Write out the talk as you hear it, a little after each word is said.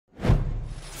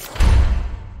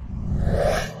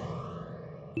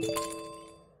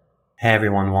Hey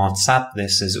everyone, what's up?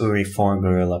 This is Uri for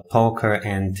Guerrilla Poker,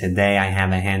 and today I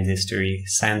have a hand history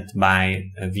sent by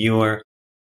a viewer,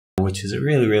 which is a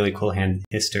really cool hand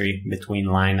history between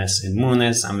Llinus and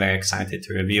Munez. I'm very excited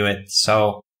to review it,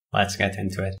 so let's get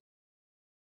into it.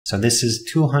 So this is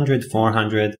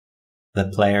 200-400.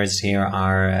 The players here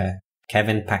are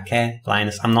Kevin Paquet,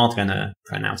 Llinus. I'm not gonna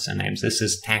pronounce the names. This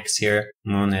is Taxier,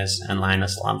 Munez, and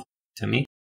Llinus Love to me.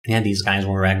 Yeah, these guys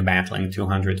were reg battling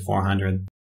 200-400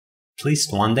 at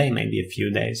least one day, maybe a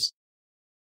few days.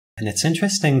 And it's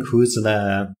interesting who's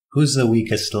the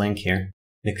weakest link here,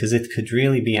 because it could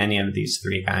really be any of these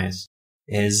three guys.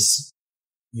 Is,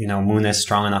 Munez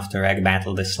strong enough to reg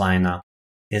battle this lineup?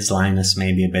 Is Llinus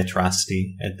maybe a bit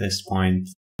rusty at this point,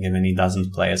 given he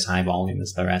doesn't play as high volume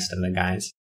as the rest of the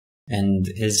guys? And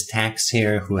is Tax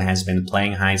here, who has been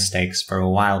playing high stakes for a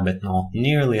while, but not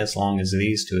nearly as long as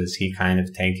these two, is he kind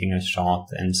of taking a shot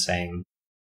and saying,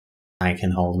 I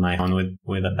can hold my own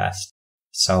with the best?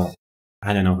 So,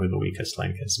 I don't know who the weakest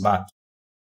link is, but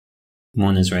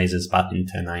Munez raises button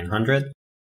to 900.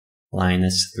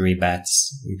 Llinus 3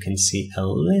 bets. You can see a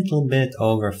little bit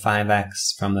over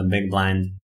 5x from the big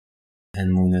blind.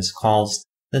 And Munez calls.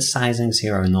 The sizings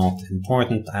here are not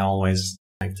important. I always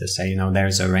like to say,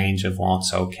 there's a range of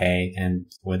what's okay, and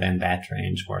within that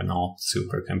range we're not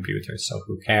supercomputers, so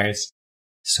who cares?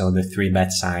 So the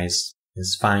 3-bet size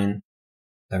is fine.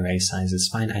 The raise size is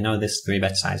fine. I know this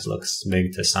 3-bet size looks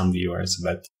big to some viewers,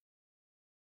 but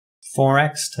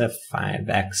 4x to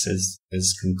 5x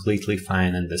is completely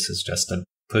fine, and this is just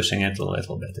pushing it a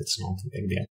little bit. It's not a big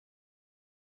deal.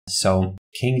 So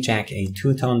King Jack a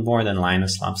two-tone board, and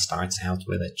Llinus Love starts out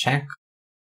with a check.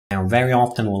 Now, very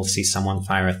often we'll see someone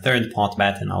fire a third pot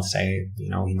bet, and I'll say,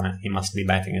 he must be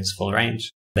betting his full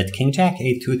range. But King Jack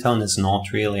a two-tone is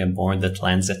not really a board that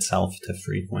lends itself to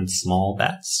frequent small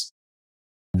bets.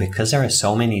 Because there are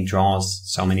so many draws,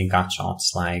 so many gut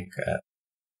shots, like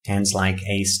hands like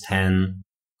Ace 10,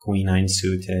 Queen 9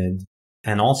 suited,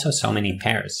 and also so many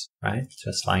pairs, right?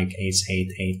 Just like Ace 8,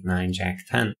 8, 9, Jack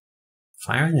 10.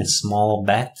 Firing a small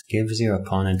bet gives your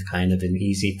opponent kind of an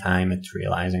easy time at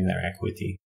realizing their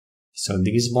equity. So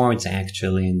these boards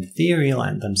actually, in theory,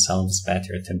 lend themselves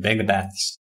better to big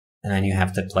bets. And then you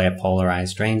have to play a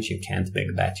polarized range. You can't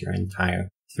big bet your entire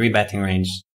 3-betting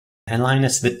range. And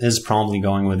Llinus is probably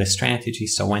going with a strategy,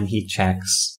 so when he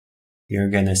checks, you're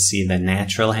gonna see the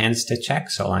natural hands to check,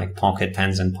 so like pocket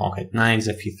 10s and pocket 9s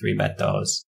if you 3-bet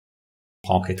those,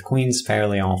 pocket queens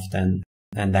fairly often,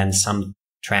 and then some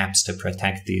traps to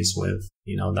protect these with,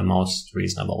 the most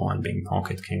reasonable one being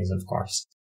pocket kings, of course.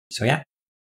 So yeah,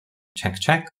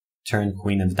 check, turn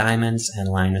queen of diamonds, and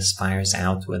Llinus fires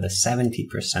out with a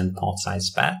 70% pot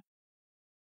size bet.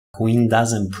 Queen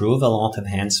does improve a lot of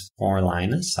hands for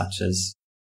Llinus, such as,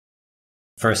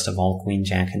 first of all, Queen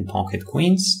Jack and pocket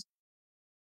queens,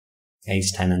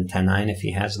 Ace 10 and 10 9 if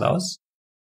he has those.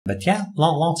 But yeah,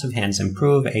 lots of hands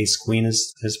improve. Ace Queen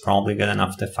is probably good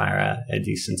enough to fire a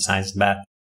decent sized bet.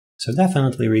 So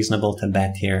definitely reasonable to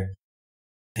bet here.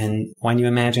 And when you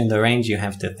imagine the range, you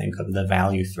have to think of the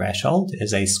value threshold.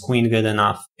 Is Ace Queen good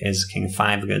enough? Is King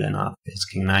 5 good enough? Is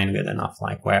King 9 good enough?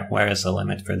 Like, where is the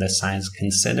limit for this size,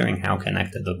 considering how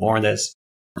connected the board is?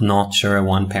 Not sure a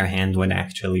one-pair hand would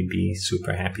actually be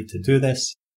super happy to do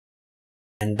this.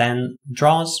 And then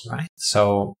draws, right?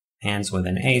 So hands with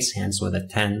an ace, hands with a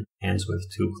 10, hands with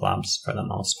 2 clubs for the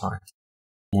most part.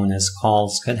 Munez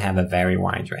calls could have a very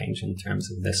wide range in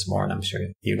terms of this board. I'm sure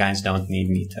you guys don't need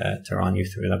me to run you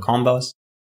through the combos.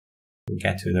 We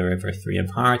get to the river 3 of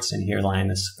hearts, and here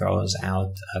Llinus throws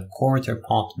out a quarter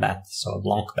pot bet, so a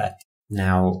block bet.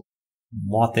 Now,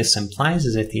 what this implies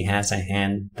is that he has a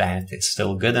hand that is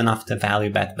still good enough to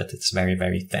value bet, but it's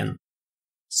very thin.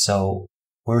 So,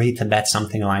 were he to bet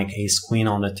something like Ace Queen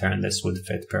on the turn, this would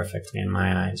fit perfectly in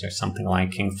my eyes, or something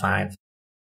like King 5.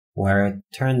 Where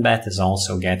turn bet is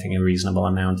also getting a reasonable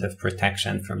amount of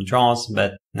protection from draws,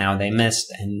 but now they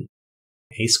missed, and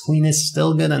Ace Queen is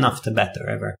still good enough to bet the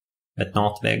river, but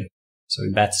not big. So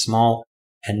we bet small,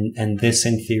 and this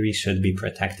in theory should be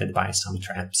protected by some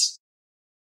traps.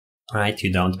 Right,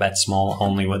 you don't bet small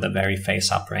only with a very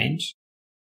face-up range,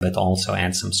 but also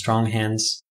add some strong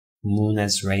hands.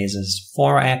 Munez raises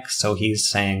 4x, so he's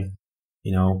saying,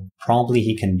 probably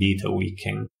he can beat a weak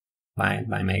king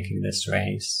by making this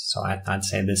raise. So I'd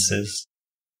say this is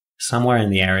somewhere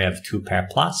in the area of 2 pair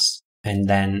plus. And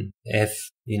then if,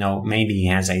 maybe he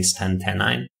has Ace 10, 10,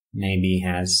 9, maybe he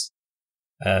has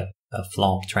a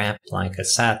flop trap like a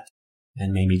set,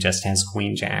 and maybe just has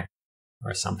Queen Jack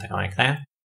or something like that.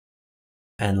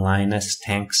 And Llinus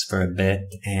tanks for a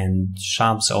bit and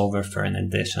shoves over for an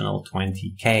additional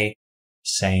 20k.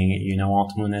 saying, you know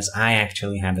what, Munez, I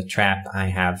actually have a trap. I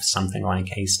have something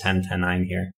like ace 10, 10, 9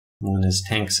 here. Munez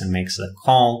tanks and makes the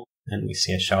call, and we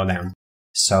see a showdown.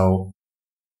 So,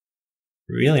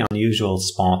 really unusual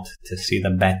spot to see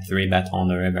the bet 3-bet on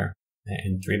the river.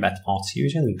 In 3-bet pots,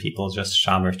 usually people just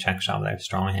shove or check shove their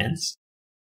strong hands.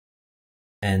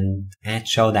 And at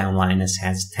showdown, Llinus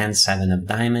has 10-7 of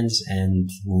diamonds, and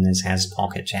Munez has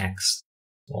pocket jacks.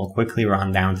 We'll quickly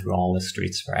run down through all the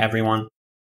streets for everyone.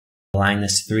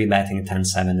 Llinus 3-betting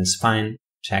 10-7 is fine.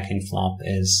 Checking flop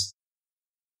is,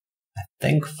 I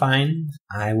think, fine.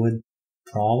 I would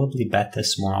probably bet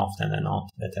this more often than not,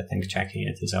 but I think checking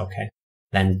it is okay.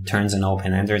 Then turns an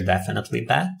open-ender, definitely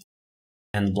bet.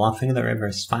 And bluffing the river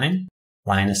is fine.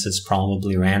 Llinus is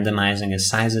probably randomizing his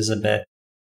sizes a bit.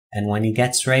 And when he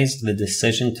gets raised, the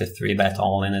decision to 3-bet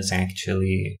all in is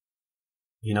actually,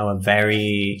 you know, a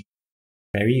very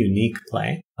unique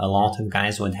play. A lot of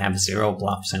guys would have 0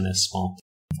 bluffs in this spot.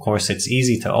 Of course, it's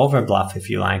easy to overbluff if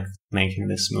you like making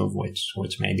this move,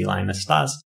 which maybe Llinus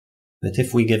does. But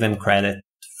if we give him credit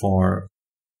for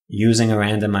using a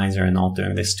randomizer and not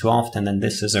doing this too often, then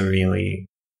this is a really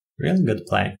good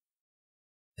play.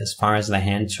 As far as the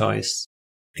hand choice,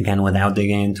 again, without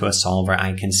digging into a solver,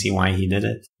 I can see why he did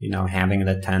it. You know, having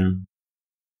the 10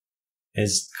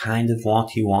 is kind of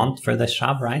what you want for the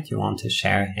shove, right? You want to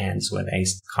share hands with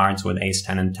cards with ace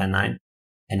 10 and 10 9.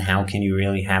 And how can you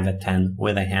really have a 10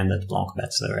 with a hand that block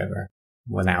bets the river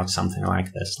without something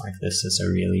like this? Like, this is a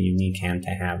really unique hand to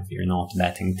have. You're not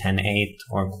betting 10-8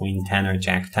 or queen 10 or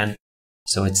jack 10.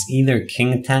 So it's either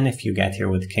king 10 if you get here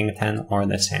with king 10 or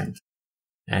this hand.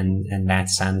 And in that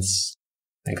sense,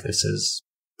 I think this is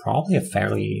probably a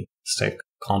fairly sick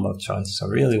combo choice. So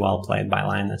really well played by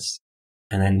Llinus.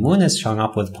 And then Munez showing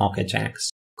up with pocket jacks.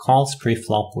 Calls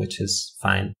pre-flop, which is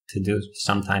fine to do.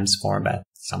 Sometimes 4-bet,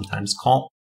 sometimes call.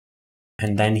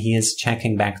 And then he is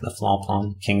checking back the flop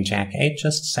on king jack 8,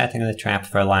 just setting the trap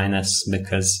for Llinus,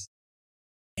 because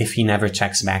if he never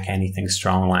checks back anything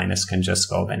strong, Llinus can just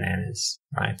go bananas,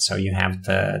 right? So you have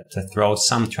to throw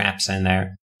some traps in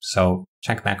there. So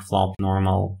check back flop,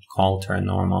 normal, call turn,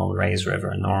 normal, raise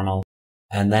river, normal.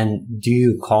 And then do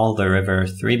you call the river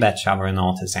 3-bet shove or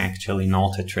not is actually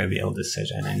not a trivial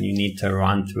decision, and you need to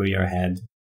run through your head.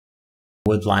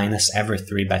 Would Llinus ever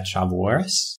 3-bet shove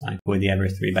worse? Like, would he ever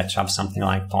 3-bet shove something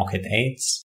like pocket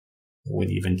 8s? Would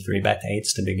he even 3-bet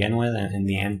 8s to begin with in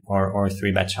the end, or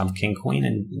 3-bet shove king queen?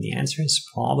 And the answer is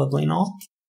probably not.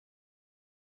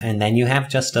 And then you have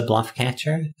just a bluff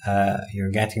catcher.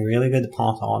 You're getting really good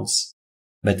pot odds.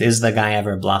 But is the guy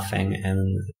ever bluffing?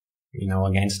 And, you know,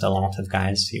 against a lot of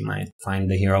guys, you might find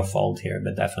the hero fold here,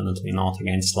 but definitely not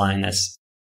against Llinus.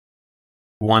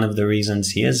 One of the reasons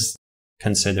he is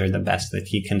considered the best, that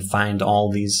he can find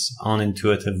all these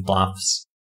unintuitive bluffs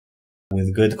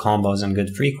with good combos and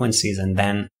good frequencies, and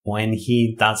then when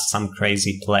he does some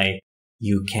crazy play,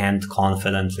 you can't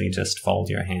confidently just fold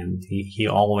your hand. He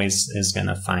always is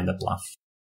gonna find a bluff.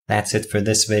 That's it for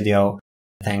this video.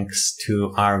 Thanks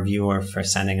to our viewer for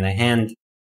sending the hand.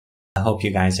 I hope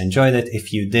you guys enjoyed it.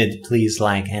 If you did, please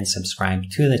like and subscribe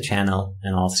to the channel,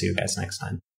 and I'll see you guys next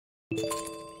time.